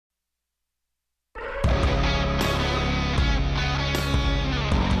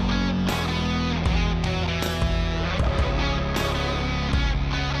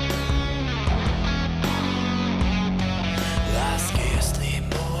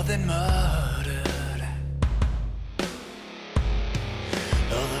been murdered.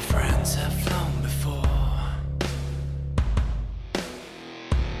 All the friends have flown before.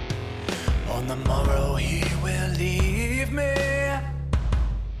 On the morrow he will leave me,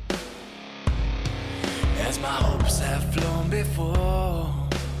 as my hopes have flown before.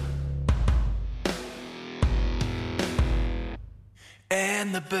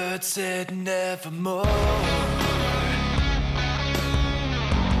 And the bird said nevermore.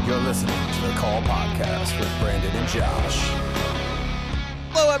 You're listening to the Call Podcast with Brandon and Josh.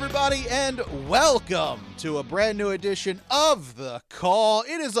 Hello, everybody, and welcome to a brand new edition of The Call.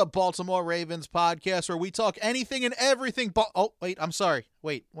 It is a Baltimore Ravens podcast where we talk anything and everything. Oh, wait, I'm sorry.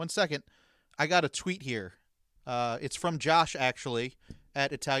 Wait, 1 second. I got a tweet here. It's from Josh, actually,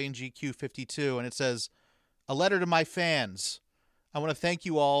 at ItalianGQ52, and it says, "A letter to my fans. I want to thank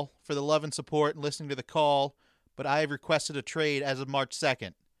you all for the love and support and listening to The Call, but I have requested a trade as of March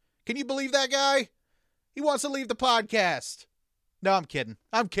 2nd. Can you believe that guy? He wants to leave the podcast. No, I'm kidding.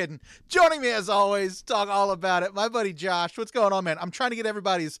 Joining me, as always, talk all about it, my buddy Josh. What's going on, man? I'm trying to get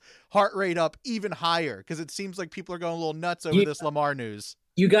everybody's heart rate up even higher because it seems like people are going a little nuts over this Lamar news.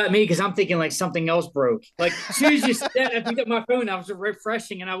 You got me because I'm thinking like something else broke. Like as soon as you said that, I picked up my phone. I was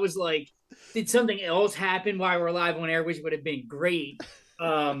refreshing, and I was like, "Did something else happen while we're live on air?" Which would have been great.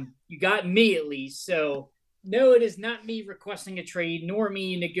 You got me at least. So no, it is not me requesting a trade, nor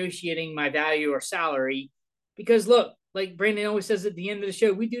me negotiating my value or salary. Because look, like Brandon always says at the end of the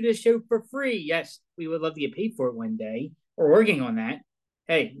show, we do this show for free. Yes, we would love to get paid for it one day. We're working on that.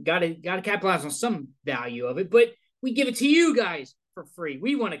 Hey, gotta capitalize on some value of it, but we give it to you guys for free.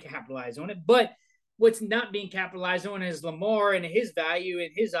 We want to capitalize on it, but what's not being capitalized on is Lamar and his value in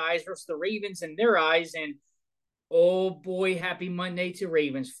his eyes versus the Ravens in their eyes. And oh boy, happy Monday to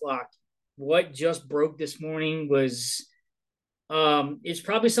Ravens flock. What just broke this morning was it's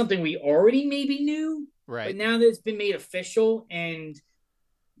probably something we already maybe knew, Right? But now that it's been made official, and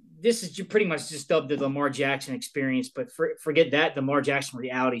this is pretty much just dubbed the Lamar Jackson experience. But forget that, the Lamar Jackson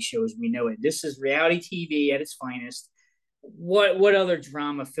reality shows, we know it. This is reality TV at its finest. What other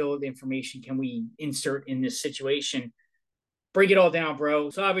drama-filled information can we insert in this situation? Break it all down,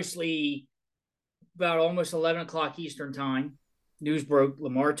 bro. So obviously, about almost 11 o'clock Eastern time, news broke.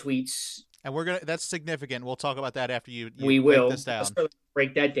 Lamar tweets, and that's significant. We'll talk about that after you we break will this down. Let's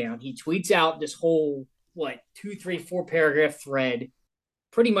break that down. He tweets out this whole 2, 3, 4 paragraph thread.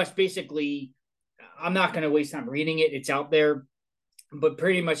 Pretty much, basically, I'm not going to waste time reading it. It's out there, but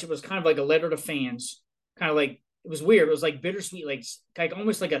pretty much it was kind of like a letter to fans, kind of like. It was weird. It was like bittersweet, like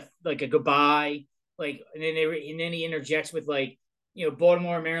almost like a goodbye. And then he interjects with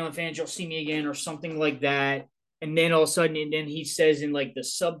Baltimore, Maryland fans, you'll see me again, or something like that. And then all of a sudden, and then he says in the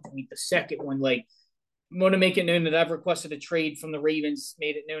subtweet, the second one, I want to make it known that I've requested a trade from the Ravens,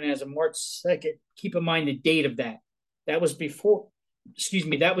 made it known as a March 2nd. Keep in mind the date of that. That was before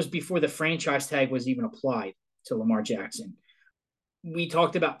the franchise tag was even applied to Lamar Jackson. We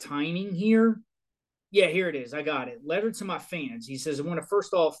talked about timing here. Yeah, here it is. I got it. Letter to my fans. He says, I want to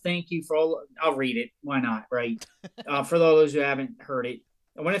first off thank you for all. I'll read it. Why not, right? For all those who haven't heard it.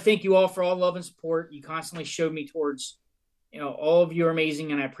 I want to thank you all for all love and support you constantly showed me towards, all of you are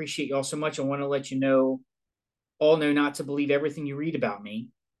amazing, and I appreciate you all so much. I want to let you know not to believe everything you read about me.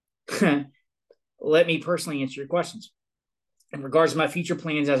 Let me personally answer your questions. In regards to my future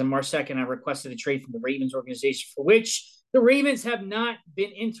plans, as of March 2nd, I requested a trade from the Ravens organization, for which the Ravens have not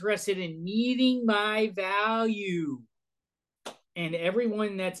been interested in meeting my value. And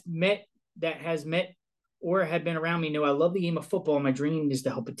everyone that has met or had been around me know I love the game of football. My dream is to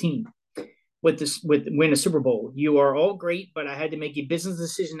help a team with win a Super Bowl. You are all great, but I had to make a business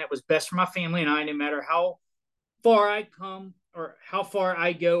decision that was best for my family and I, no matter how far I come or how far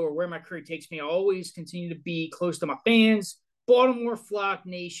I go or where my career takes me. I always continue to be close to my fans, Baltimore, Flock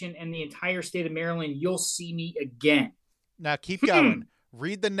Nation, and the entire state of Maryland. You'll see me again. Now keep going.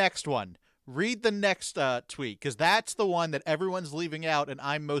 Read the next one. Read the next tweet, because that's the one that everyone's leaving out and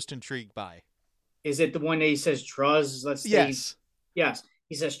I'm most intrigued by. Is it the one that he says trust? Yes. Yes.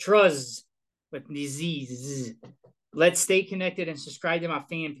 He says trust with disease. Let's stay connected and subscribe to my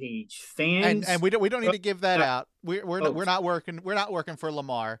fan page. Fans, and we don't need to give that out. We're not working for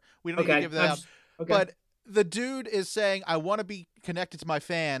Lamar. We don't need to give that out. Okay. But the dude is saying, I want to be connected to my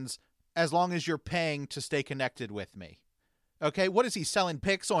fans as long as you're paying to stay connected with me. Okay, what is he selling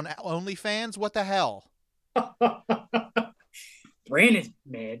pics on OnlyFans? What the hell? Brandon's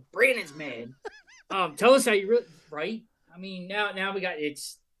mad. Tell us how you really, right? I mean, now we got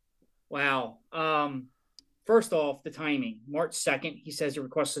wow. First off, the timing. March 2nd, he says he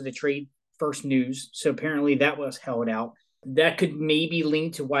requested the trade, first news. So apparently that was held out. That could maybe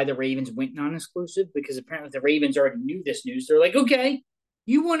link to why the Ravens went non-exclusive, because apparently the Ravens already knew this news. They're like, okay,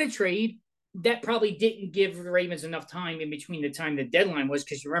 you want to trade. That probably didn't give the Ravens enough time in between the time the deadline was,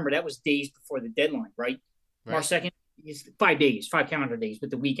 because you remember that was days before the deadline, right? March 2nd is 5 days, 5 calendar days,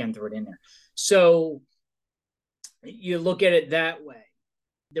 with the weekend throw it in there. So you look at it that way.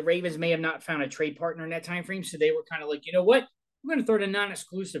 The Ravens may have not found a trade partner in that time frame, so they were kind of like, you know what? We're going to throw the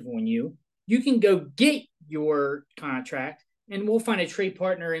non-exclusive on you. You can go get your contract, and we'll find a trade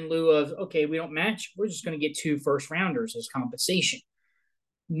partner in lieu of, okay, we don't match. We're just going to get 2 first rounders as compensation.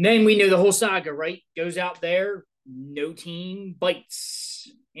 And then we know the whole saga, right? Goes out there, no team bites.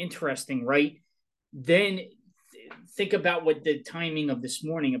 Interesting, right? Then think about what the timing of this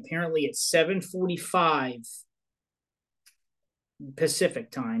morning. Apparently, at 7:45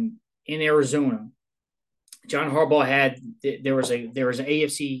 Pacific time in Arizona, John Harbaugh had there was an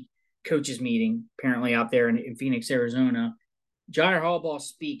AFC coaches meeting apparently out there in Phoenix, Arizona. John Harbaugh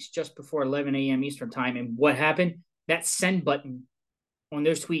speaks just before 11 a.m. Eastern time, and what happened? That send button on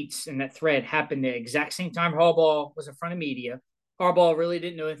those tweets and that thread happened the exact same time Harbaugh was in front of media. Harbaugh really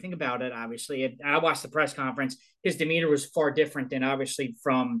didn't know anything about it, obviously. I watched the press conference. His demeanor was far different than obviously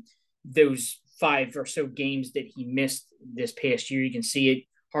from those 5 or so games that he missed this past year. You can see it.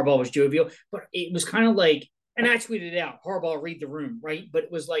 Harbaugh was jovial, but it was kind of like, and I tweeted it out, Harbaugh, read the room, right? But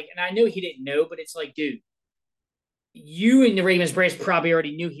it was like, and I know he didn't know, but it's like, dude, you and the Ravens brass probably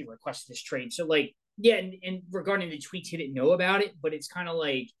already knew he requested this trade. So, like, yeah, and regarding the tweets, he didn't know about it, but it's kind of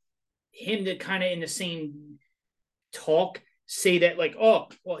like him to kind of in the same talk say that, like, oh,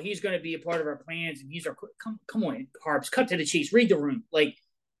 well, he's going to be a part of our plans, and he's our come on, Harbs, cut to the chase, read the room. Like,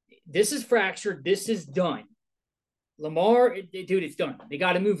 this is fractured, this is done. Lamar, dude, it's done. They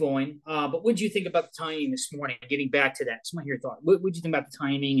got to move on. But what did you think about the timing this morning? Getting back to that, some of your thoughts. What did you think about the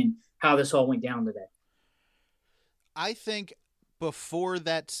timing and how this all went down today? I think before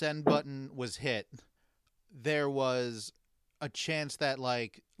that send button was hit, there was a chance that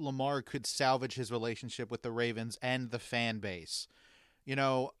like Lamar could salvage his relationship with the Ravens and the fan base. You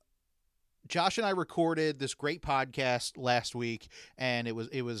know, Josh and I recorded this great podcast last week, and it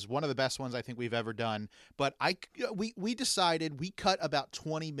was one of the best ones I think we've ever done. But we decided we cut about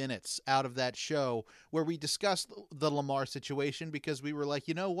 20 minutes out of that show where we discussed the Lamar situation, because we were like,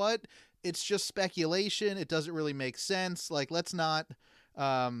 you know what? It's just speculation. It doesn't really make sense. Like, let's not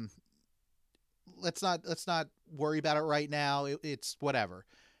worry about it right now. It's whatever.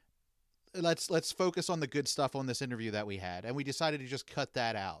 Let's focus on the good stuff on this interview that we had, and we decided to just cut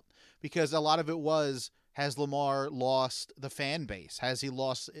that out, because a lot of it was, has Lamar lost the fan base? Has he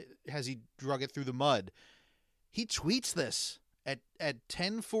drug it through the mud? He tweets this at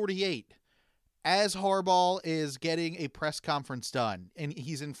 10:48 as Harbaugh is getting a press conference done, and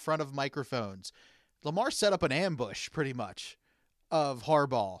he's in front of microphones. Lamar set up an ambush pretty much of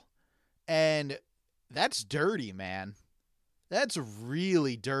Harbaugh, and that's dirty, man. That's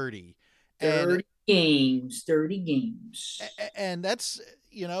really dirty. Dirty games. And that's,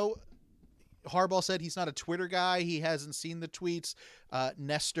 Harbaugh said he's not a Twitter guy. He hasn't seen the tweets.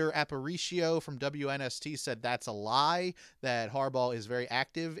 Nestor Aparicio from WNST said that's a lie, that Harbaugh is very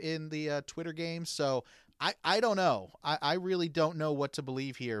active in the Twitter game. So I don't know. I really don't know what to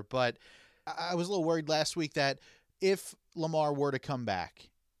believe here. But I was a little worried last week that if Lamar were to come back,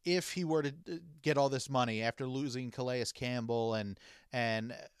 if he were to get all this money after losing Calais Campbell,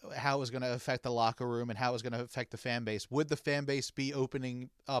 and how it was going to affect the locker room and how it was going to affect the fan base, would the fan base be opening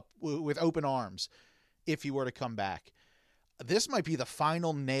up with open arms if he were to come back? This might be the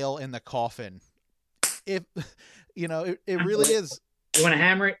final nail in the coffin. If, it really is. You want to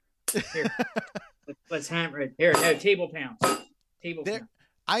hammer it? Here. Let's hammer it. Here, no, table pounds. Pounds.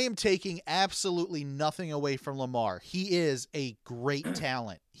 I am taking absolutely nothing away from Lamar. He is a great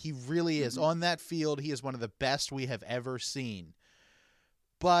talent. He really is. On that field, he is one of the best we have ever seen.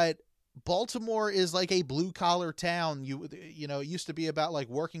 But Baltimore is like a blue-collar town. It used to be about like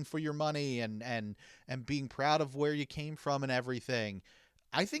working for your money and being proud of where you came from and everything.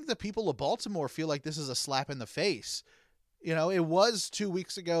 I think the people of Baltimore feel like this is a slap in the face. It was 2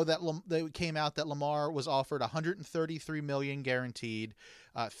 weeks ago that it came out that Lamar was offered $133 million guaranteed,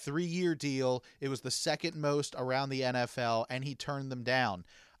 3-year deal. It was the second most around the NFL, and he turned them down.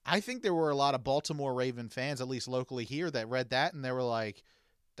 I think there were a lot of Baltimore Raven fans, at least locally here, that read that and they were like,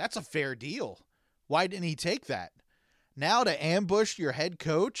 that's a fair deal. Why didn't he take that? Now to ambush your head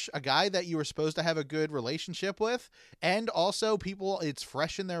coach, a guy that you were supposed to have a good relationship with, and also people, it's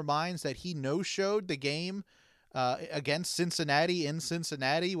fresh in their minds that he no-showed the game against Cincinnati in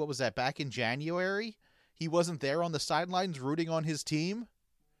Cincinnati. What was that, back in January? He wasn't there on the sidelines rooting on his team.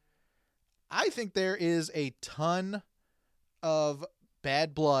 I think there is a ton of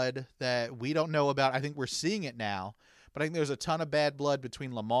bad blood that we don't know about. I think we're seeing it now, but I think there's a ton of bad blood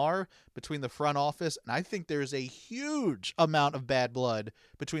between Lamar, between the front office, and I think there's a huge amount of bad blood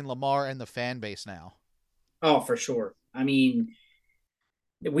between Lamar and the fan base now. Oh, for sure. I mean,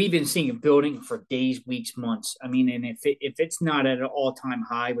 we've been seeing it building for days, weeks, months. I mean, and if it's not at an all time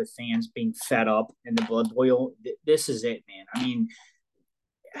high with fans being fed up and the blood boil, this is it, man. I mean,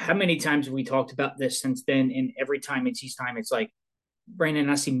 how many times have we talked about this since then? And every time it's each time, it's like, Brandon,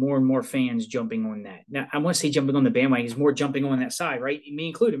 I see more and more fans jumping on that. Now, I want to say jumping on the bandwagon is more jumping on that side, right? Me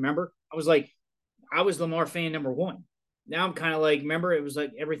included. Remember, I was Lamar fan number one. Now I'm kind of like, remember, it was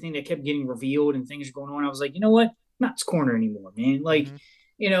like everything that kept getting revealed and things going on. I was like, you know what? I'm not this corner anymore, man. Like,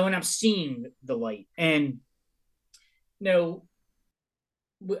 and I'm seeing the light. And,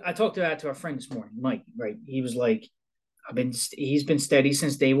 I talked about to our friend this morning, Mike, right? He was like, he's been steady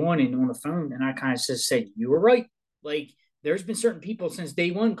since day one and on the phone. And I kind of just said, you were right. Like, there's been certain people since day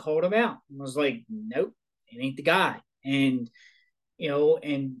one called him out and was like, nope, it ain't the guy. And,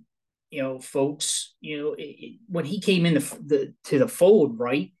 folks, when he came in to the fold,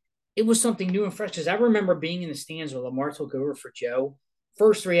 right, it was something new and fresh. Because I remember being in the stands when Lamar took over for Joe.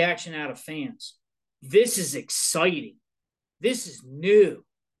 First reaction out of fans, this is exciting. This is new.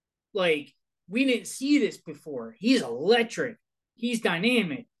 Like, we didn't see this before. He's electric. He's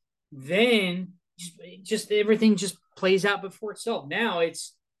dynamic. Then just everything just plays out before itself. Now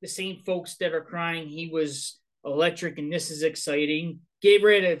it's the same folks that are crying he was electric and this is exciting. Get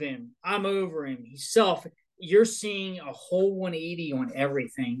rid of him. I'm over him. He's self. You're seeing a whole 180 on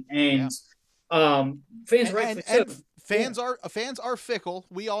everything. And fans fans are fickle.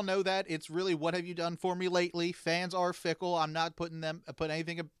 We all know that. It's really, what have you done for me lately? Fans are fickle. I'm not putting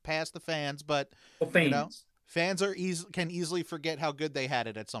anything past the fans, but fans can easily forget how good they had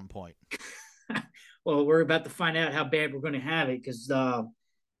it at some point. Well, we're about to find out how bad we're going to have it because, oh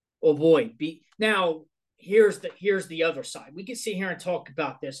boy. Now, here's the other side. We can sit here and talk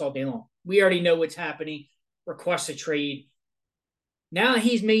about this all day long. We already know what's happening. Request a trade. Now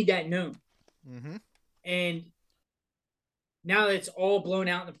he's made that known. Mm-hmm. And now it's all blown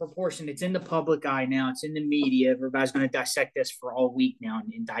out in the proportion. It's in the public eye now. It's in the media. Everybody's going to dissect this for all week now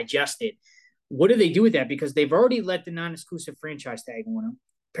and digest it. What do they do with that? Because they've already let the non-exclusive franchise tag on him.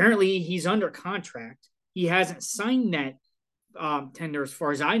 Apparently, he's under contract. He hasn't signed that tender, as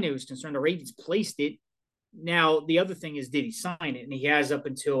far as I know is concerned. The Ravens placed it. Now, the other thing is, did he sign it? And he has up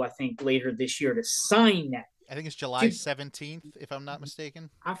until, I think, later this year to sign that. I think it's July 17th, if I'm not mistaken.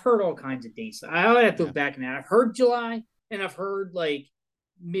 I've heard all kinds of dates. I have to look back in that. I've heard July, and I've heard, like,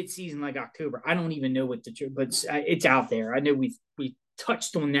 mid-season, like October. I don't even know but it's out there. I know we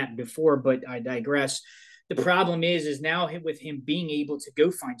touched on that before, but I digress. The problem is now with him being able to go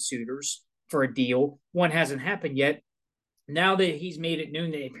find suitors for a deal, one hasn't happened yet. Now that he's made it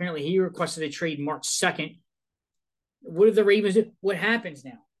known that apparently he requested a trade March 2nd, what do the Ravens do? What happens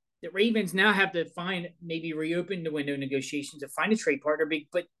now? The Ravens now have to maybe reopen the window of negotiations to find a trade partner.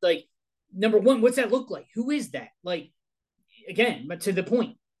 But, like, number one, what's that look like? Who is that? Like, again, but to the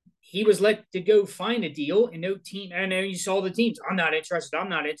point, he was let to go find a deal and no team. I know you saw the teams. I'm not interested. I'm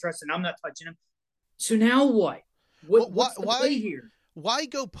not touching him. So now what? What's the play here? Why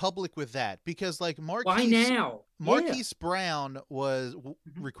go public with that? Because, like, Marquise Brown was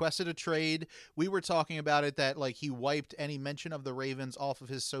requested a trade. We were talking about it that, like, he wiped any mention of the Ravens off of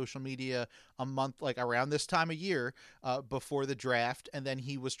his social media a month, like around this time of year, before the draft, and then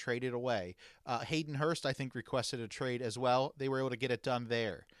he was traded away. Hayden Hurst, I think, requested a trade as well. They were able to get it done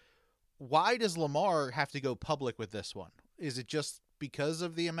there. Why does Lamar have to go public with this one? Is it just because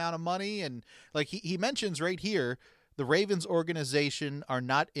of the amount of money? And, like, he mentions right here, the Ravens organization are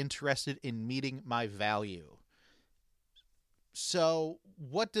not interested in meeting my value. So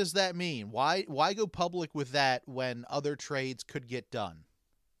what does that mean? Why go public with that when other trades could get done?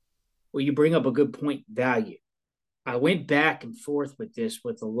 Well, you bring up a good point, value. I went back and forth with this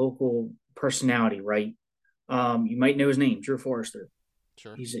with a local personality, right? You might know his name, Drew Forrester.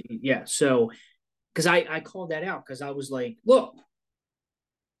 Sure. So, because I called that out because I was like, look,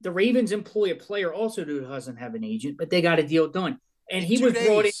 the Ravens employ a player also who doesn't have an agent, but they got a deal done. And he was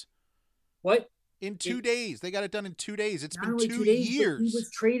brought in. What? In 2 days. They got it done in 2 days. It's been 2 days, years. He was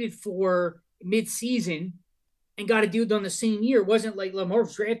traded for mid-season and got a deal done the same year. It wasn't like Lamar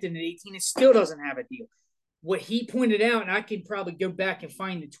was drafted in 18 and still doesn't have a deal. What he pointed out, and I could probably go back and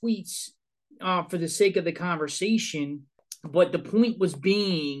find the tweets for the sake of the conversation, but the point was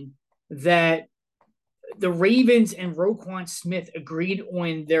being that the Ravens and Roquan Smith agreed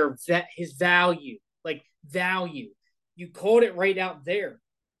on his value, like value. You called it right out there.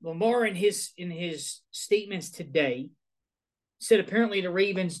 Lamar in his statements today said apparently the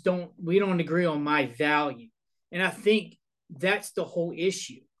Ravens we don't agree on my value. And I think that's the whole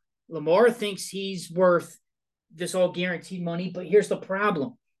issue. Lamar thinks he's worth this all guaranteed money, but here's the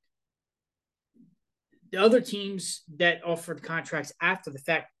problem. The other teams that offered contracts after the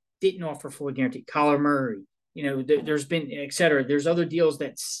fact didn't offer fully guaranteed. Kyler Murray, there's been et cetera. There's other deals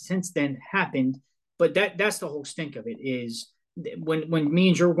that since then happened, but that's the whole stink of it is when me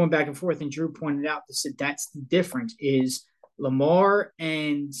and Drew were going back and forth, and Drew pointed out that that's the difference is Lamar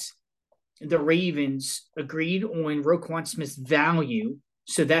and the Ravens agreed on Roquan Smith's value,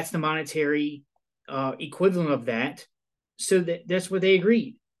 so that's the monetary equivalent of that. So that's what they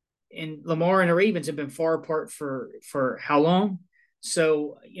agreed. And Lamar and the Ravens have been far apart for how long?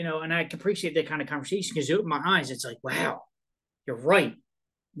 So, and I can appreciate that kind of conversation because it opened my eyes. It's like, wow, you're right.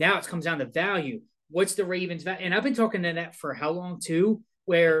 Now it comes down to value. What's the Ravens' value? And I've been talking to that for how long too,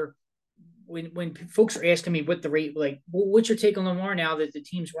 where when folks are asking me what the rate, like, well, what's your take on Lamar now that the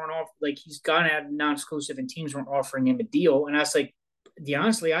teams weren't off, like he's gone out non-exclusive and teams weren't offering him a deal. And I was like,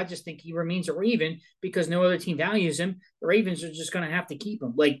 honestly, I just think he remains a Raven because no other team values him. The Ravens are just going to have to keep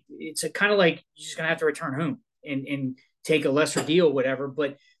him. Like it's a kind of like you're just going to have to return home and take a lesser deal, whatever.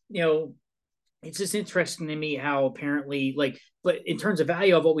 But it's just interesting to me how apparently but in terms of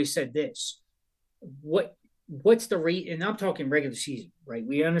value, I've always said this: what's the rate? And I'm talking regular season, right?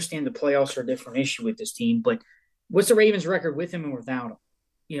 We understand the playoffs are a different issue with this team, but what's the Ravens' record with him and without him?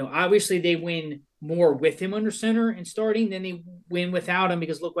 Obviously they win more with him under center and starting than they win without him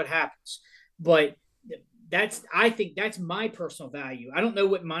because look what happens. But I think that's my personal value. I don't know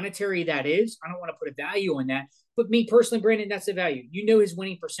what monetary that is. I don't want to put a value on that. But me personally, Brandon, that's the value. His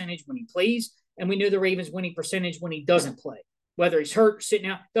winning percentage when he plays, and we know the Ravens' winning percentage when he doesn't play. Whether he's hurt, sitting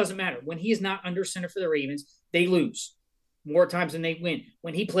out, doesn't matter. When he is not under center for the Ravens, they lose more times than they win.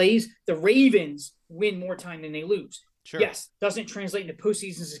 When he plays, the Ravens win more time than they lose. Sure. Yes, doesn't translate into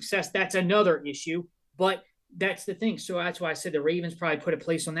postseason success. That's another issue, but that's the thing. So that's why I said the Ravens probably put a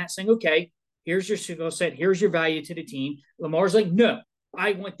place on that saying, okay, here's your skill set. Here's your value to the team. Lamar's like, no,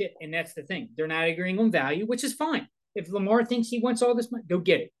 I want that. And that's the thing. They're not agreeing on value, which is fine. If Lamar thinks he wants all this money, go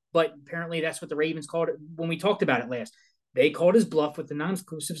get it. But apparently that's what the Ravens called it when we talked about it last. They called his bluff with the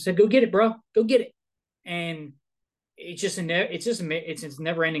non-exclusive, said, go get it, bro. Go get it. And it's just a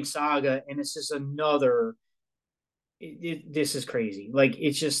never-ending saga. And it's just another – this is crazy. Like,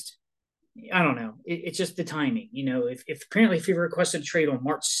 it's just, I don't know. It's just the timing. If he requested a trade on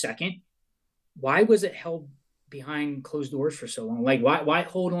March 2nd, why was it held behind closed doors for so long? Like, why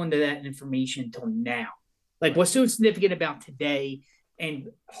hold on to that information until now? Like, what's so significant about today and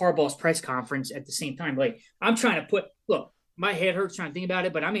Harbaugh's press conference at the same time? Like, I'm trying to look, my head hurts trying to think about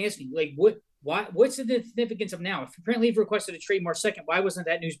it, but I'm asking, like, what's the significance of now? If apparently he requested a trade March 2nd, why wasn't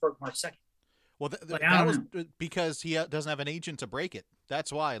that news broke March 2nd? Well, that was because he doesn't have an agent to break it.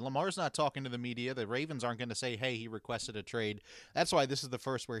 That's why. Lamar's not talking to the media. The Ravens aren't going to say, hey, he requested a trade. That's why this is the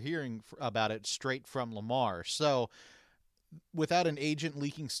first we're hearing about it straight from Lamar. So without an agent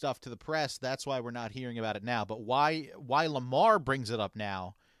leaking stuff to the press, that's why we're not hearing about it now. But why Lamar brings it up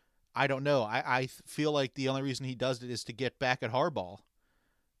now, I don't know. I feel like the only reason he does it is to get back at Harbaugh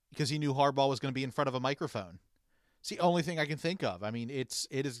because he knew Harbaugh was going to be in front of a microphone. It's the only thing I can think of. I mean, it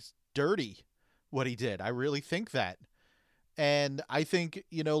is dirty what he did. I really think that. And I think,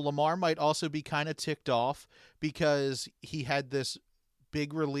 Lamar might also be kind of ticked off because he had this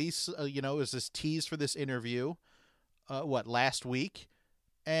big release, it was this tease for this interview, last week,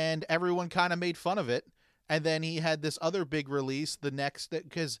 and everyone kind of made fun of it. And then he had this other big release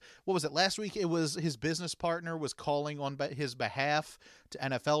because what was it last week? It was his business partner was calling on his behalf to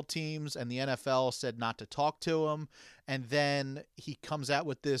NFL teams, and the NFL said not to talk to him. And then he comes out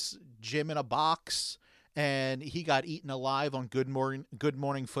with this gym in a box, and he got eaten alive on Good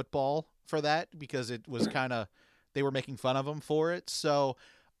Morning Football for that because it was they were making fun of him for it. So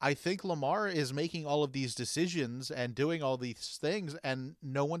I think Lamar is making all of these decisions and doing all these things, and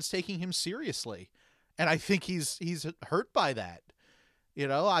no one's taking him seriously. And I think he's hurt by that.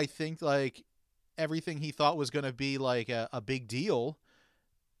 I think like everything he thought was going to be like a big deal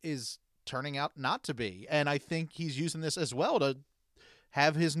is turning out not to be. And I think he's using this as well to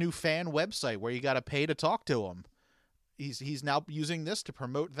have his new fan website where you got to pay to talk to him. He's now using this to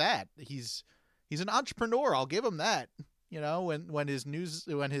promote that. He's an entrepreneur. I'll give him that. When his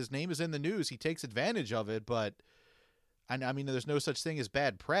name is in the news, he takes advantage of it. But I mean, there's no such thing as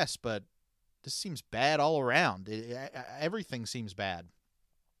bad press, but this seems bad all around. Everything seems bad.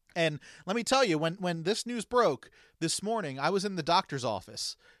 And let me tell you, when this news broke this morning, I was in the doctor's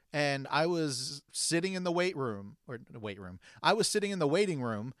office and I was sitting in the I was sitting in the waiting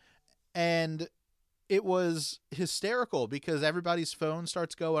room, and it was hysterical because everybody's phone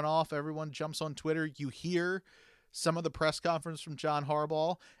starts going off. Everyone jumps on Twitter. You hear some of the press conference from John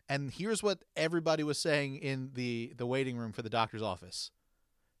Harbaugh, and here's what everybody was saying in the waiting room for the doctor's office.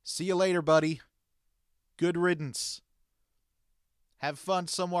 See you later, buddy. Good riddance. Have fun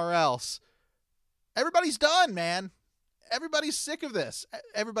somewhere else. Everybody's done, man. Everybody's sick of this.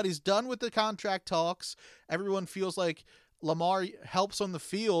 Everybody's done with the contract talks. Everyone feels like Lamar helps on the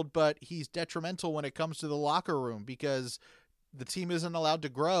field, but he's detrimental when it comes to the locker room because the team isn't allowed to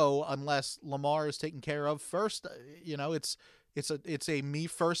grow unless Lamar is taken care of first. You know, it's a me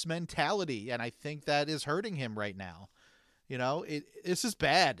first mentality, and I think that is hurting him right now. You know, this is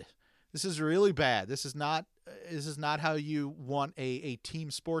bad. This is really bad. This is not how you want a team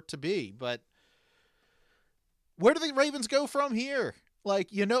sport to be. But where do the Ravens go from here?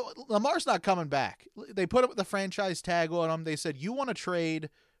 Like, you know, Lamar's not coming back. They put up the franchise tag on him. They said, you want to trade,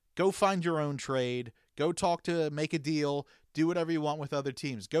 go find your own trade, go talk to make a deal, do whatever you want with other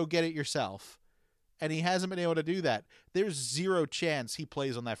teams. Go get it yourself. And he hasn't been able to do that. There's zero chance he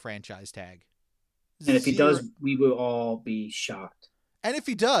plays on that franchise tag. And if he does, we will all be shocked. And if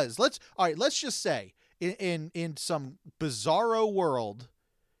he does, let's just say in some bizarro world,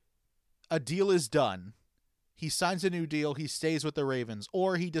 a deal is done. He signs a new deal. He stays with the Ravens,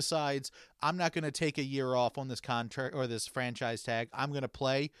 or he decides I'm not going to take a year off on this contract or this franchise tag. I'm going to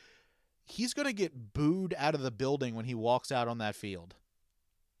play. He's going to get booed out of the building when he walks out on that field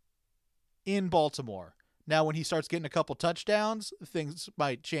in Baltimore. Now, when he starts getting a couple touchdowns, things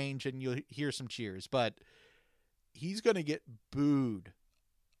might change and you'll hear some cheers, but he's going to get booed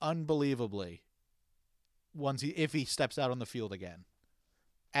unbelievably if he steps out on the field again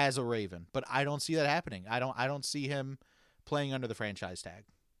as a Raven. But I don't see that happening. I don't see him playing under the franchise tag.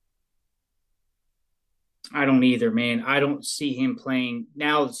 I don't either, man. I don't see him playing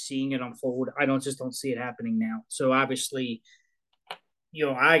now, seeing it unfold. I don't see it happening now. So obviously, you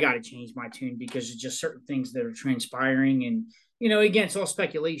know, I got to change my tune because it's just certain things that are transpiring. And, you know, again, it's all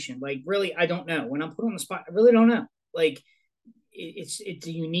speculation. Like, really, I don't know. When I'm put on the spot, I really don't know. Like, it's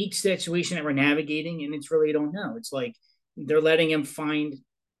a unique situation that we're navigating, and it's really, I don't know. It's like they're letting him find,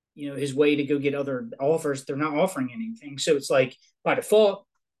 you know, his way to go get other offers. They're not offering anything. So it's like, by default,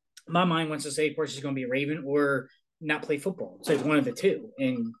 my mind wants to say, of course, he's going to be a Raven or not play football. It's like one of the two.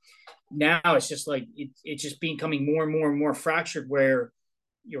 And now it's just like, it's just becoming more and more and more fractured where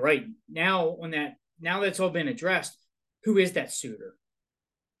you're right. Now that's all been addressed, who is that suitor?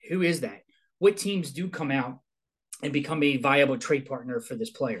 Who is that? What teams do come out and become a viable trade partner for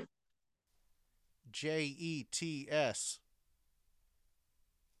this player? Jets.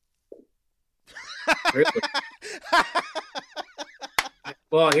 Really?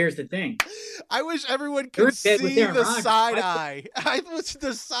 Well, here's the thing. I wish everyone could see the side eye.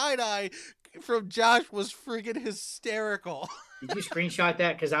 The side eye from Josh was freaking hysterical. Did you screenshot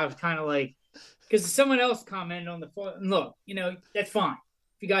that? Because I was kind of like, because someone else commented on the phone. Look, you know, that's fine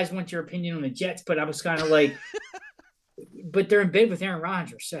if you guys want your opinion on the Jets, but I was kind of like, but they're in bed with Aaron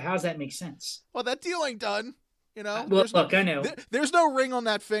Rodgers, so how does that make sense? Well, that deal ain't done. You know. Well, look, I know there's no ring on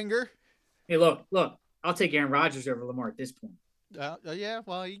that finger. Hey, look, I'll take Aaron Rodgers over Lamar at this point. Yeah,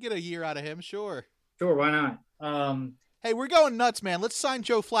 well, you get a year out of him, sure. Sure, why not? Hey, we're going nuts, man. Let's sign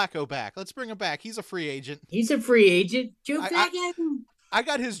Joe Flacco back. Let's bring him back. He's a free agent. Joe Flacco. I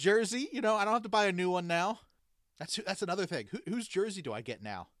got his jersey. You know, I don't have to buy a new one now. That's another thing. Whose jersey do I get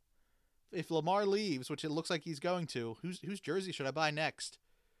now? If Lamar leaves, which it looks like he's going to, whose jersey should I buy next?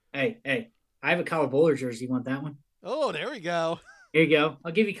 Hey, I have a Kyle Bowler jersey. You want that one? Oh, there we go. Here you go.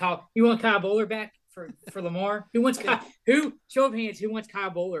 I'll give you Kyle. You want Kyle Bowler back for Lamar? Who wants Kyle? Show of hands. Who wants Kyle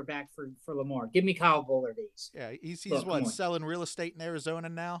Bowler back for Lamar? Give me Kyle Bowler days. Yeah, he's selling real estate in Arizona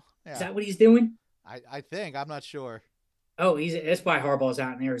now. Yeah. Is that what he's doing? I think. I'm not sure. Oh, that's why Harbaugh's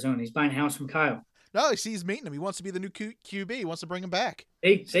out in Arizona. He's buying a house from Kyle. No, he's meeting him. He wants to be the new QB. He wants to bring him back.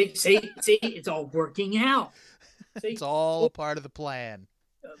 See, it's all working out. See? It's all part of the plan.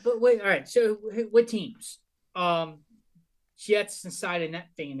 But wait, all right. So what teams? Jets inside in that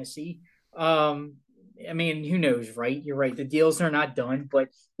fantasy. I mean, who knows, right? You're right. The deals are not done, but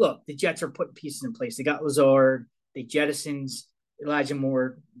look, the Jets are putting pieces in place. They got Lazard, they jettisoned Elijah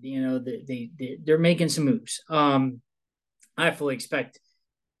Moore. You know, they're making some moves. I fully expect,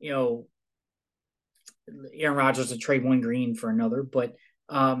 you know, Aaron Rodgers to trade one green for another. But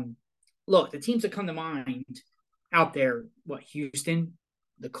look, the teams that come to mind out there, Houston,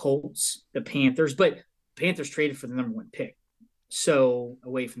 the Colts, the Panthers, but Panthers traded for the number one pick. So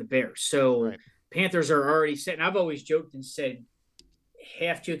away from the Bears. So right. Panthers are already set. And I've always joked and said,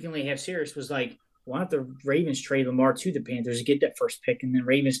 half jokingly, half serious, was like, why don't the Ravens trade Lamar to the Panthers to get that first pick, and then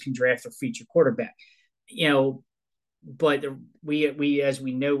Ravens can draft a future quarterback. you know, but we as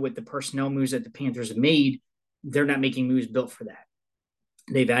we know with the personnel moves that the Panthers have made, they're not making moves built for that.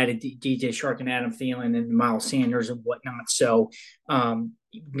 They've added DJ Shark and Adam Thielen and Miles Sanders and whatnot. So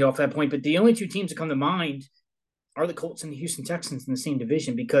you can go off that point. But the only two teams that come to mind are the Colts and the Houston Texans in the same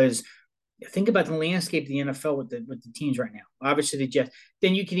division, because think about the landscape of the NFL with the teams right now. Obviously, the Jets.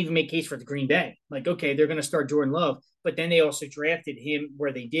 Then you can even make case for the Green Bay. Like, okay, they're going to start Jordan Love, but then they also drafted him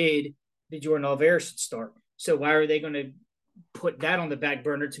where they did. The Jordan Love era should start. So why are they going to put that on the back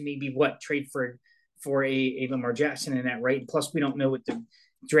burner to maybe trade for a Lamar Jackson in that, right? Plus, we don't know what the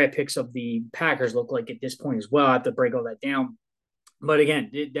draft picks of the Packers look like at this point as well. I have to break all that down. But again,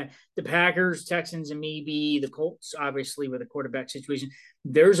 the Packers, Texans, and maybe the Colts, obviously, with a quarterback situation,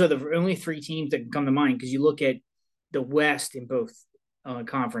 those are the only three teams that can come to mind, because you look at the West in both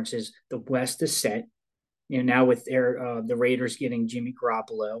conferences. The West is set. Now with the Raiders getting Jimmy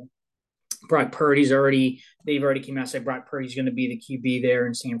Garoppolo. Brock Purdy's they've already came out and said Brock Purdy's going to be the QB there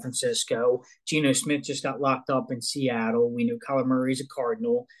in San Francisco. Geno Smith just got locked up in Seattle. We know Kyler Murray's a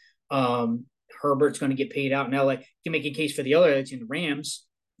Cardinal. Herbert's going to get paid out in LA. You can make a case for the other in the Rams.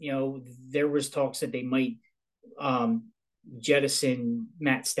 There was talks that they might jettison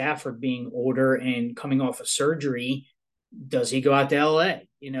Matt Stafford being older and coming off of surgery. Does he go out to LA?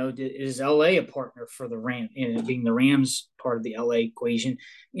 Is LA a partner for the Rams, being the Rams part of the LA equation?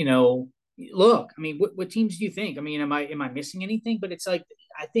 Look, I mean, what teams do you think? I mean, am I missing anything? But it's like,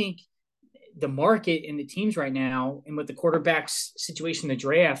 I think the market and the teams right now, and with the quarterbacks situation, the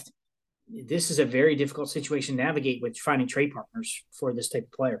draft, this is a very difficult situation to navigate with finding trade partners for this type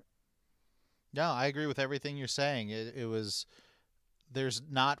of player. No, I agree with everything you're saying. There's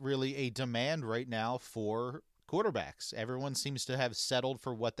not really a demand right now for quarterbacks. Everyone seems to have settled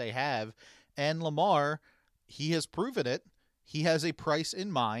for what they have. And Lamar, he has proven it. He has a price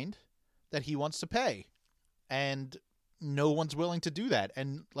in mind that he wants to pay. And no one's willing to do that.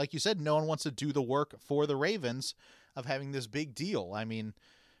 And like you said, no one wants to do the work for the Ravens of having this big deal. I mean,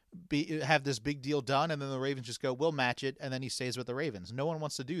 have this big deal done, and then the Ravens just go, we'll match it, and then he stays with the Ravens. No one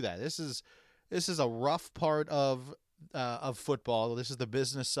wants to do that. This is a rough part of football. This is the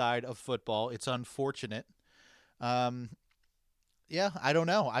business side of football. It's unfortunate. Yeah, I don't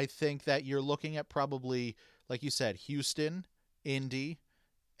know. I think that you're looking at probably, like you said, Houston, Indy,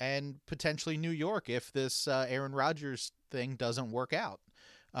 and potentially New York if this Aaron Rodgers thing doesn't work out.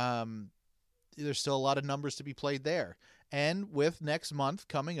 There's still a lot of numbers to be played there. And with next month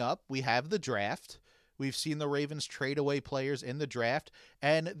coming up, we have the draft. We've seen the Ravens trade away players in the draft,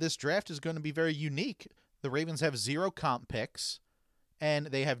 and this draft is going to be very unique. The Ravens have 0 comp picks, and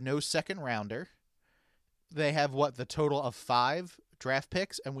they have no second rounder. They have the total of 5 draft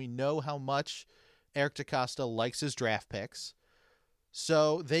picks, and we know how much Eric DeCosta likes his draft picks.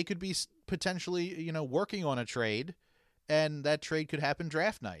 So they could be potentially, working on a trade, and that trade could happen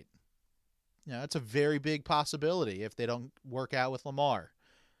draft night. It's a very big possibility if they don't work out with Lamar.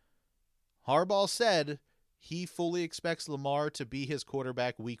 Harbaugh said he fully expects Lamar to be his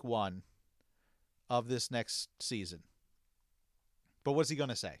quarterback week 1 of this next season. But what's he going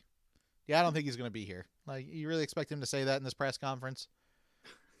to say? Yeah, I don't think he's going to be here. Like, you really expect him to say that in this press conference?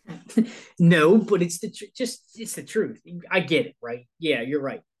 No, but it's the truth. I get it, right? Yeah, you're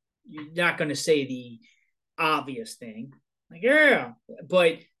right. You're not going to say the obvious thing. Like, yeah,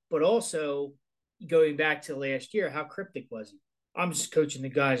 but also going back to last year, how cryptic was he? I'm just coaching the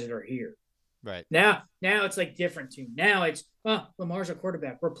guys that are here. Right. Now it's like different too. Now it's, Lamar's a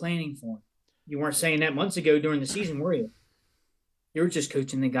quarterback. We're planning for him. You weren't saying that months ago during the season, were you? You were just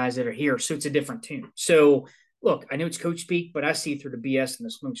coaching the guys that are here. So it's a different tune. So look, I know it's coach speak, but I see through the BS and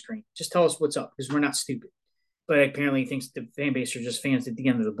the smoke screen. Just tell us what's up, because we're not stupid. But apparently he thinks the fan base are just fans at the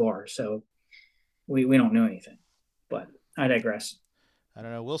end of the bar. So we don't know anything. But I digress. I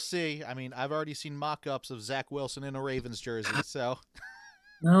don't know. We'll see. I mean, I've already seen mock-ups of Zach Wilson in a Ravens jersey, so.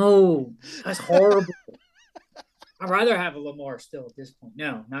 No, that's horrible. I'd rather have a Lamar still at this point.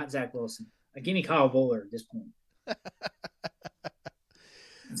 No, not Zach Wilson. Give me Kyle Bowler at this point.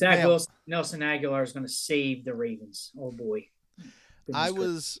 Zach Wilson, Nelson Aguilar is going to save the Ravens. Oh boy. I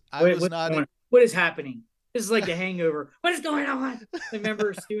was not. What is happening? This is like The Hangover. What is going on?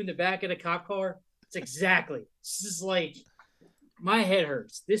 Remember Stu in the back of the cop car? It's exactly. This is like, my head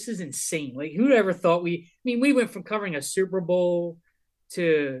hurts. This is insane. Like, who'd ever thought we went from covering a Super Bowl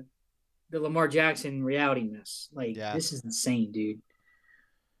to the Lamar Jackson reality mess. Like, This is insane, dude.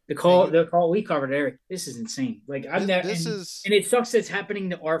 The call we covered, Eric. This is insane. Like, and it sucks that it's happening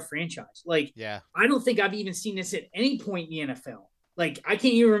to our franchise. Like, I don't think I've even seen this at any point in the NFL. Like, I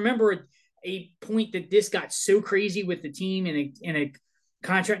can't even remember a point that this got so crazy with the team in a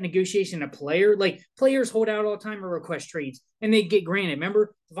contract negotiation a player. Like players hold out all the time or request trades and they get granted.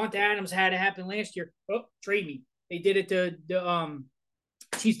 Remember, Devonta Adams had it happen last year. Oh, trade me. They did it to the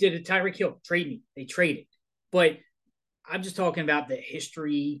Chiefs did it to Tyreek Hill. Trade me. They traded. But I'm just talking about the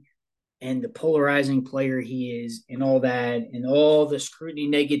history and the polarizing player he is and all that and all the scrutiny,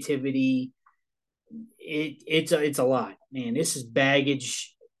 negativity. It's a lot, man. This is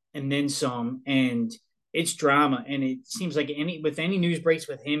baggage and then some, and it's drama. And it seems like any news breaks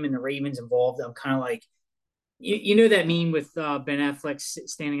with him and the Ravens involved, I'm kind of like, you know that meme with Ben Affleck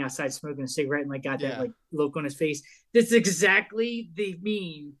standing outside smoking a cigarette and like got that Yeah. like look on his face. That's exactly the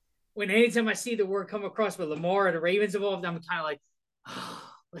meme. When anytime I see the word come across with Lamar or the Ravens involved, I'm kind of like, oh,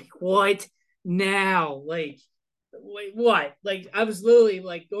 like what now? Like, wait, what? Like I was literally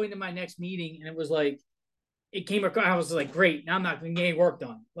like going to my next meeting and it was like it came across. I was like, great, now I'm not going to get any work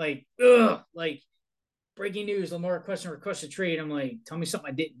done. Like, ugh, like breaking news, Lamar request a trade. I'm like, tell me something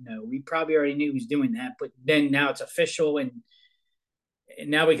I didn't know. We probably already knew he was doing that, but then now it's official and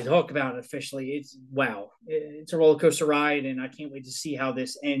now we can talk about it officially. It's wow. It's a roller coaster ride, and I can't wait to see how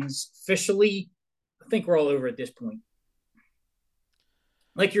this ends officially. I think we're all over at this point.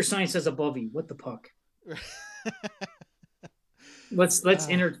 Like your sign says above you, what the puck? Let's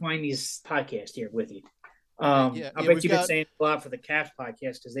intertwine these podcasts here with you. I bet we've you've been got saying a lot for the Caps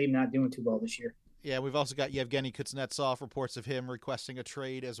podcast because they're not doing too well this year. yeah, we've also got Yevgeny Kuznetsov reports of him requesting a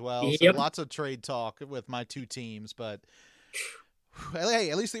trade as well. So Yep. lots of trade talk with my two teams, but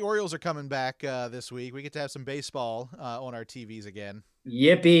hey, at least the Orioles are coming back this week. We get to have some baseball on our TVs again.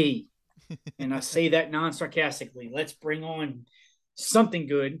 Yippee. And I say that non-sarcastically. Let's bring on something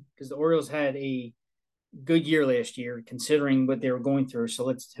good because the Orioles had a good year last year considering what they were going through. So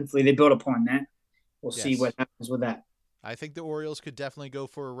let's hopefully they build upon that. We'll see what happens with that. I think the Orioles could definitely go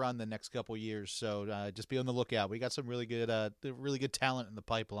for a run the next couple years. So just be on the lookout. We got some really good talent in the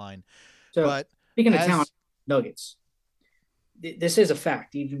pipeline. So but speaking of talent, Nuggets, this is a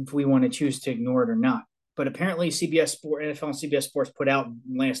fact, even if we want to choose to ignore it or not. But apparently, NFL and CBS Sports put out in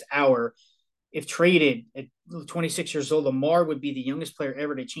the last hour, if traded at 26 years old, Lamar would be the youngest player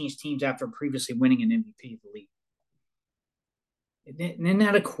ever to change teams after previously winning an MVP of the league. And then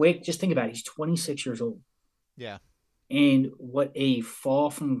that a quick, just think about it. He's 26 years old. Yeah. And what a fall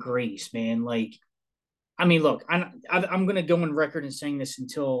from grace, man. Like, I mean, look, I'm going to go on record and saying this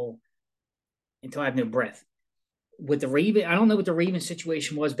until I have no breath. With the Raven, I don't know what the Raven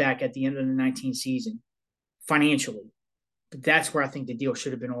situation was back at the end of the 19 season financially, but that's where I think the deal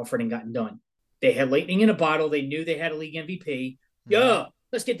should have been offered and gotten done. They had lightning in a bottle. They knew they had a league MVP. Mm-hmm. Yeah,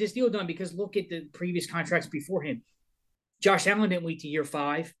 let's get this deal done because look at the previous contracts before him. Josh Allen didn't wait to year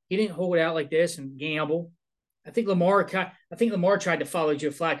 5. He didn't hold out like this and gamble. I think Lamar tried to follow Joe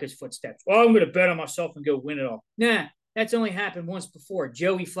Flacco's footsteps. Well, I'm going to bet on myself and go win it all. Nah, that's only happened once before.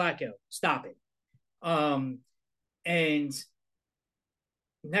 Joey Flacco, stop it. And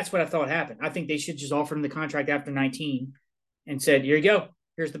that's what I thought happened. I think they should just offer him the contract after 19 and said, here you go.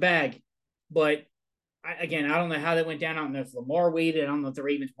 Here's the bag. But I don't know how that went down. I don't know if Lamar waited. I don't know if the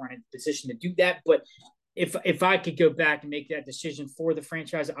Ravens weren't in a position to do that. But if I could go back and make that decision for the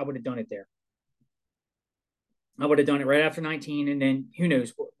franchise, I would have done it there. I would have done it right after 19, and then who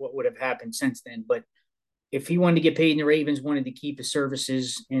knows what would have happened since then. But if he wanted to get paid and the Ravens wanted to keep his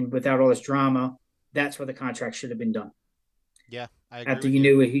services and without all this drama, that's where the contract should have been done. Yeah, I agree. After you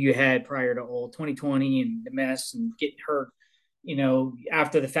knew who you had prior to all 2020 and the mess and getting hurt,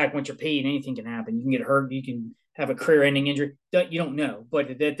 after the fact, once you're paid, anything can happen. You can get hurt. You can have a career-ending injury. You don't know. But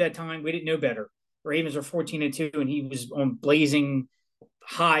at that time, we didn't know better. Ravens were 14-2, and he was on blazing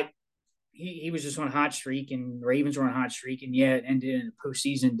hot. He was just on a hot streak, and Ravens were on a hot streak, and yeah, it ended in a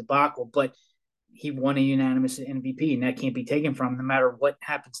postseason debacle. But he won a unanimous MVP, and that can't be taken from him. No matter what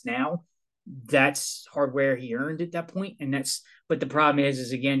happens now, that's hardware he earned at that point. But the problem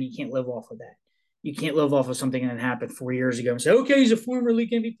is again, you can't live off of that. You can't live off of something that happened 4 years ago and say, okay, he's a former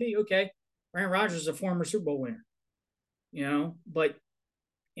league MVP. Okay, Aaron Rodgers is a former Super Bowl winner. But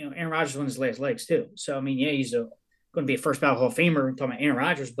Aaron Rodgers won his last legs too. So I mean, yeah, he's going to be a first ballot Hall of Famer. I'm talking about Aaron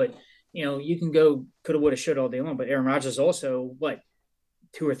Rodgers, but you can go coulda, woulda, shoulda all day long. But Aaron Rodgers is also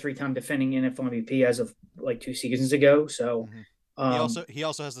 2 or 3 time defending NFL MVP as of 2 seasons ago. So he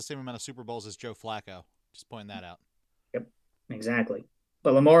also has the same amount of Super Bowls as Joe Flacco. Just pointing that out. Yep, exactly.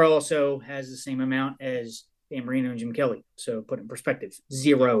 But Lamar also has the same amount as Dan Marino and Jim Kelly. So put it in perspective,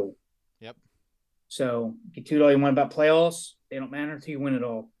 0. Yep. So you can all you want about playoffs. They don't matter until you win it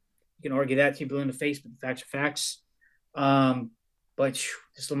all. You can argue that to blue in the face, but the facts are facts. But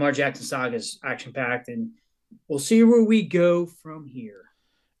this Lamar Jackson saga is action-packed, and we'll see where we go from here.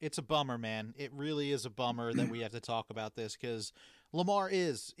 It's a bummer, man. It really is a bummer that we have to talk about this because Lamar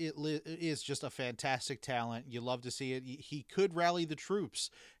is just a fantastic talent. You love to see it. He could rally the troops.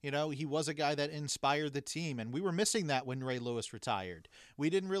 He was a guy that inspired the team, and we were missing that when Ray Lewis retired. We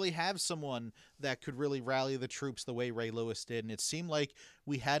didn't really have someone that could really rally the troops the way Ray Lewis did, and it seemed like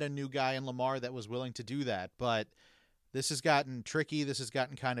we had a new guy in Lamar that was willing to do that. But this has gotten tricky. This has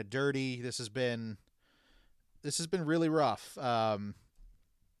gotten kind of dirty. This has been really rough. I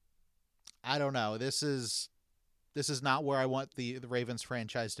don't know. This is not where I want the Ravens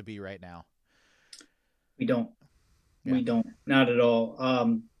franchise to be right now. We don't. Yeah. We don't. Not at all.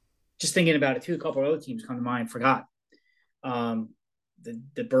 Just thinking about it, too, a couple of other teams come to mind. Forgot. The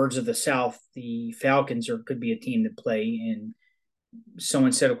Birds of the South, the Falcons could be a team to play. And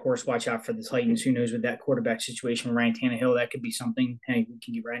someone said, of course, watch out for the Titans. Who knows with that quarterback situation with Ryan Tannehill? That could be something. Hey, we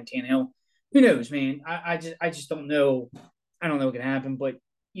can get Ryan Tannehill. Who knows, man? I just don't know. I don't know what can happen, but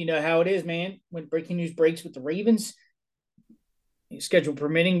you know how it is, man. When breaking news breaks with the Ravens, schedule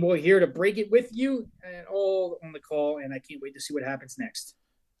permitting, we're here to break it with you and all on the call, and I can't wait to see what happens next.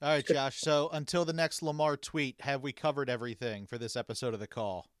 All right, Josh. So until the next Lamar tweet, have we covered everything for this episode of The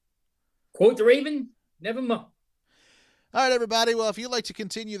Call? Quote the Raven, never mind. All right, everybody. Well, if you'd like to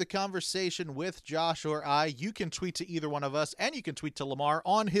continue the conversation with Josh or I, you can tweet to either one of us, and you can tweet to Lamar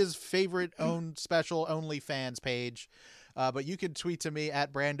on his favorite own special OnlyFans page. But you can tweet to me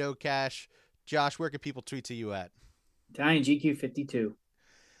at Brando Cash. Josh, where can people tweet to you at? Italian GQ52.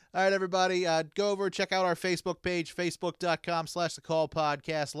 All right, everybody. Go over, check out our Facebook page, facebook.com/The Call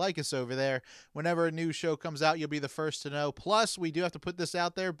Podcast. Like us over there. Whenever a new show comes out, you'll be the first to know. Plus, we do have to put this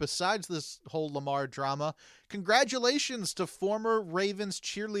out there. Besides this whole Lamar drama, congratulations to former Ravens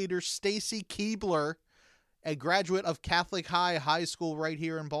cheerleader Stacy Keebler, a graduate of Catholic High School right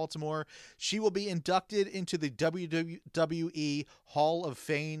here in Baltimore. She will be inducted into the WWE Hall of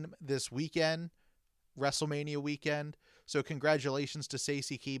Fame this weekend, WrestleMania weekend. So congratulations to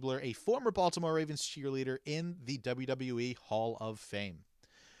Stacy Keebler, a former Baltimore Ravens cheerleader in the WWE Hall of Fame.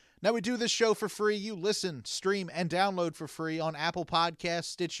 Now, we do this show for free. You listen, stream, and download for free on Apple Podcasts,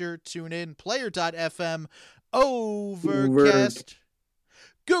 Stitcher, TuneIn, Player.fm, Overcast,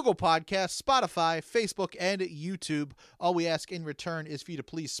 Google Podcasts, Spotify, Facebook, and YouTube. All we ask in return is for you to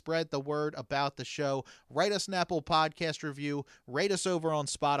please spread the word about the show. Write us an Apple Podcast review, rate us over on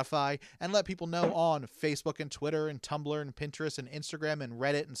Spotify, and let people know on Facebook and Twitter and Tumblr and Pinterest and Instagram and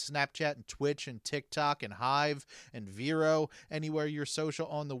Reddit and Snapchat and Twitch and TikTok and Hive and Vero, anywhere you're social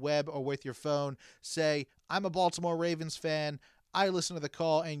on the web or with your phone. Say, I'm a Baltimore Ravens fan. I listen to The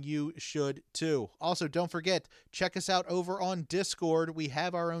Call, and you should too. Also, don't forget, check us out over on Discord. We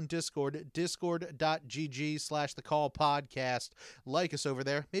have our own Discord, discord.gg/The Call Podcast. Like us over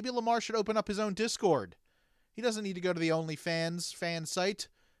there. Maybe Lamar should open up his own Discord. He doesn't need to go to the OnlyFans fan site.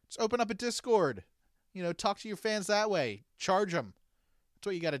 Just open up a Discord. Talk to your fans that way. Charge them. That's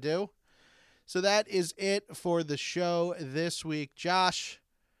what you got to do. So that is it for the show this week. Josh,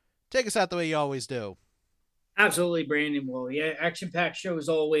 take us out the way you always do. Absolutely, Brandon. Well, yeah, action-packed show as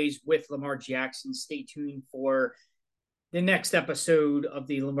always with Lamar Jackson. Stay tuned for the next episode of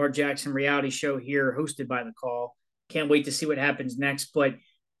the Lamar Jackson reality show here, hosted by The Call. Can't wait to see what happens next. But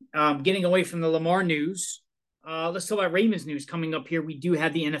getting away from the Lamar news, let's talk about Ravens news coming up here. We do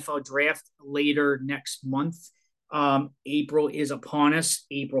have the NFL draft later next month. April is upon us.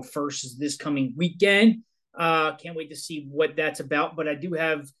 April 1st is this coming weekend. Can't wait to see what that's about. But I do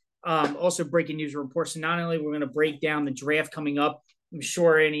have also breaking news reports. So not only we're going to break down the draft coming up, I'm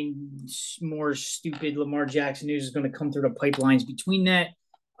sure any more stupid Lamar Jackson news is going to come through the pipelines between that.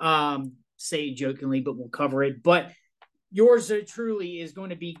 Say it jokingly, but we'll cover it. But yours truly is going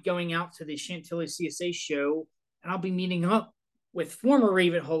to be going out to the Chantilly CSA show, and I'll be meeting up with former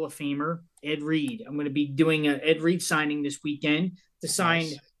Raven Hall of Famer Ed Reed. I'm going to be doing an Ed Reed signing this weekend to sign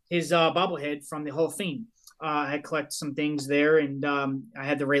his bobblehead from the Hall of Fame. I collect some things there, and I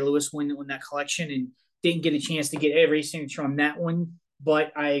had the Ray Lewis one on that collection and didn't get a chance to get every signature on that one,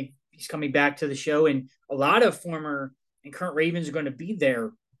 but he's coming back to the show, and a lot of former and current Ravens are going to be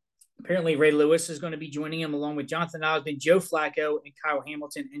there. Apparently, Ray Lewis is going to be joining him along with Jonathan Osborne, Joe Flacco, and Kyle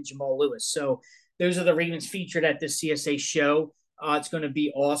Hamilton, and Jamal Lewis. So those are the Ravens featured at this CSA show. It's going to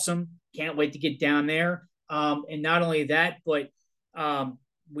be awesome. Can't wait to get down there. And not only that, but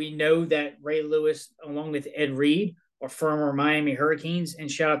we know that Ray Lewis, along with Ed Reed, are former Miami Hurricanes,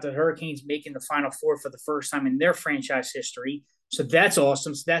 and shout out to the Hurricanes making the Final Four for the first time in their franchise history. So that's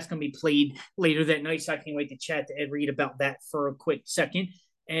awesome. So that's going to be played later that night. So I can't wait to chat to Ed Reed about that for a quick second.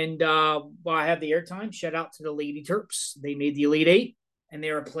 And while I have the airtime, shout out to the Lady Terps. They made the Elite Eight, and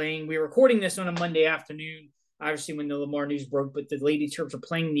they are playing. We're recording this on a Monday afternoon, obviously when the Lamar news broke, but the Lady Terps are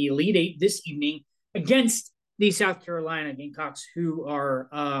playing the Elite Eight this evening against the South Carolina Gamecocks, who are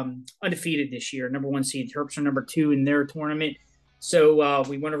undefeated this year, number 1 seed. Terps are number 2 in their tournament. So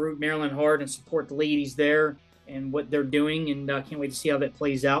we want to root Maryland hard and support the ladies there and what they're doing, and can't wait to see how that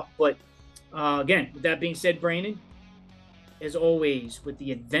plays out. But again, with that being said, Brandon, as always, with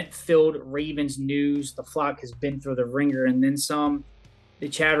the event-filled Ravens news, the flock has been through the ringer and then some. The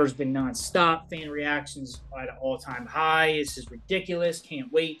chatter has been nonstop. Fan reactions at an all-time high. This is ridiculous.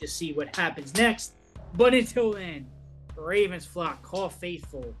 Can't wait to see what happens next. But until then, Ravens flock, call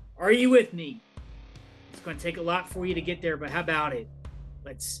faithful. Are you with me? It's going to take a lot for you to get there, but how about it?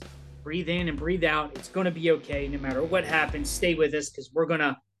 Let's breathe in and breathe out. It's going to be okay no matter what happens. Stay with us because we're going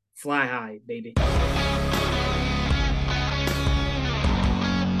to fly high, baby.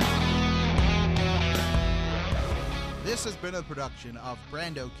 This has been a production of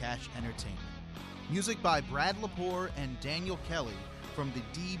Brando Cash Entertainment. Music by Brad Lepore and Daniel Kelly from the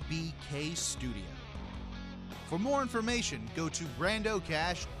DBK Studio. For more information, go to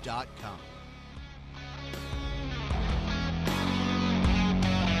brandocash.com.